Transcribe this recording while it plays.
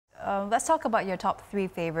let's talk about your top three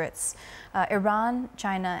favorites. Iran,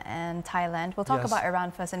 China, and Thailand. We'll talk about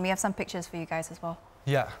Iran first, and we have some pictures for you guys as well.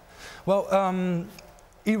 Yeah. Well,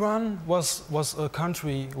 Iran was a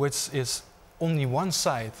country which is on the one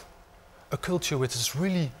side a culture which is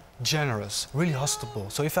really generous, really hospitable.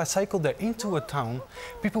 So if I cycled there into a town,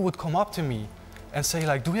 people would come up to me and say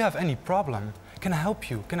like, do you have any problem? Can I help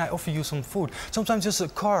you? Can I offer you some food? Sometimes just a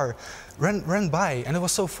car ran by and it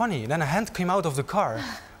was so funny. Then a hand came out of the car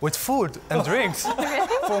with food and drinks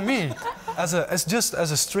for me as just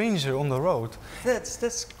as a stranger on the road.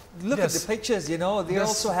 Look at the pictures, you know, they're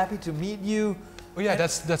all so happy to meet you. Oh yeah,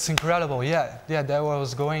 that's incredible. Yeah, there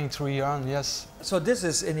was going through Iran. Yes. So this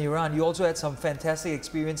is in Iran. You also had some fantastic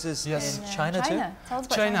experiences in China too. Tell us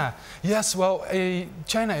about China. Yes. Well,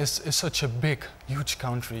 China is such a big, huge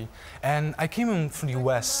country, and I came in from the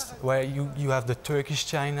west, where you have the Turkish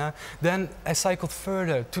China. Then I cycled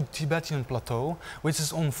further to the Tibetan plateau, which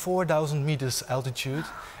is on 4,000 meters altitude,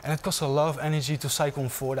 and it costs a lot of energy to cycle on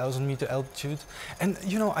 4,000 meter altitude. And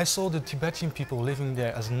you know, I saw the Tibetan people living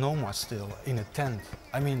there as nomads still in a tent.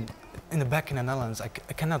 I mean, back in the Netherlands, I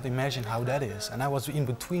cannot imagine how that is. And I was in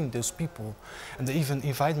between those people, and they even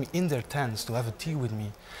invite me in their tents to have a tea with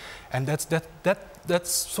me. And that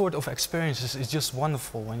sort of experience is just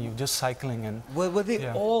wonderful when you're just cycling. And were they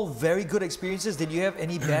all very good experiences? Did you have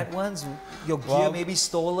any bad ones? Your gear maybe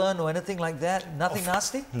stolen or anything like that? Nothing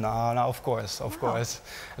nasty? No, of course.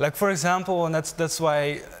 Like for example, and that's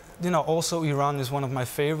why, you know, also Iran is one of my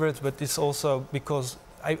favorites, but it's also because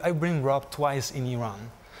I been robbed twice in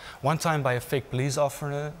Iran. One time by a fake police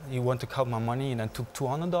officer, he wanted to cut my money and then took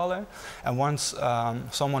 $200. And once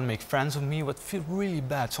someone made friends with me, but feel really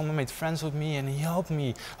bad. Someone made friends with me and he helped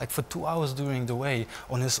me like for 2 hours during the way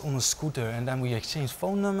on a scooter. And then we exchanged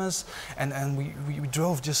phone numbers and we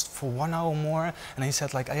drove just for 1 hour more. And he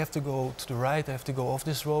said like, I have to go to the right, I have to go off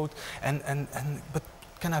this road. But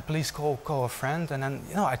can I please call a friend? And then,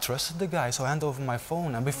 you know, I trusted the guy, so I handed over my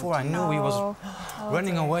phone. And before I knew, he was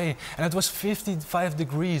running away. And it was 55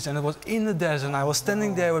 degrees, and it was in the desert. And I was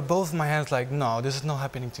standing there with both my hands like, no, this is not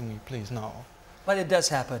happening to me, please, no. But it does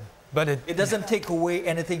happen. But it doesn't take away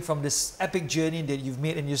anything from this epic journey that you've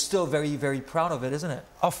made, and you're still very, very proud of it, isn't it?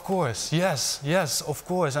 Of course, yes, of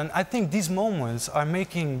course. And I think these moments are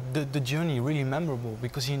making the journey really memorable,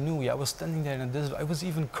 because you knew I was standing there in the desert. I was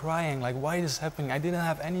even crying, like, why is this happening? I didn't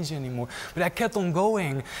have energy anymore. But I kept on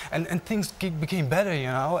going, and things became better, you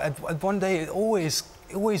know. At one day, it always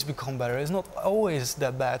become better. It's not always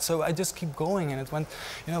that bad. So I just keep going, and it went,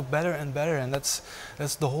 you know, better and better. And that's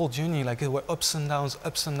the whole journey. Like, it were ups and downs.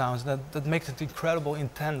 That makes it incredible,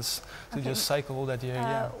 intense to just cycle all that year.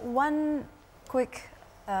 One quick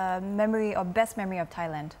memory or best memory of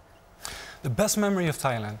Thailand. The best memory of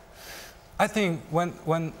Thailand, I think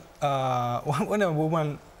when a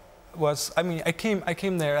woman was, I mean, I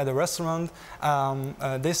came there at a restaurant.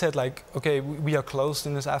 They said like, okay, we are closed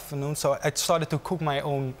in this afternoon. So I started to cook my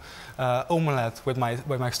own omelette with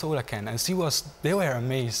my soda can, and they were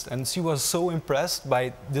amazed, and she was so impressed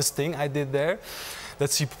by this thing I did there that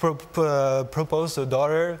she proposed her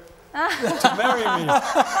daughter to marry me.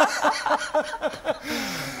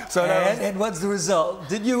 So and what's the result?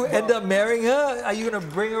 Did you end up marrying her? Are you going to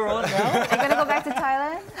bring her on now? Are you going to go back to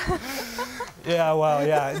Thailand? Yeah, well,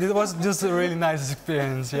 yeah, it was just a really nice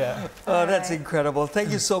experience, yeah. Oh, that's incredible. Thank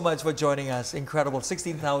you so much for joining us. Incredible,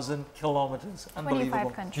 16,000 kilometers.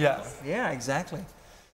 Unbelievable. 25 countries. Yeah, exactly.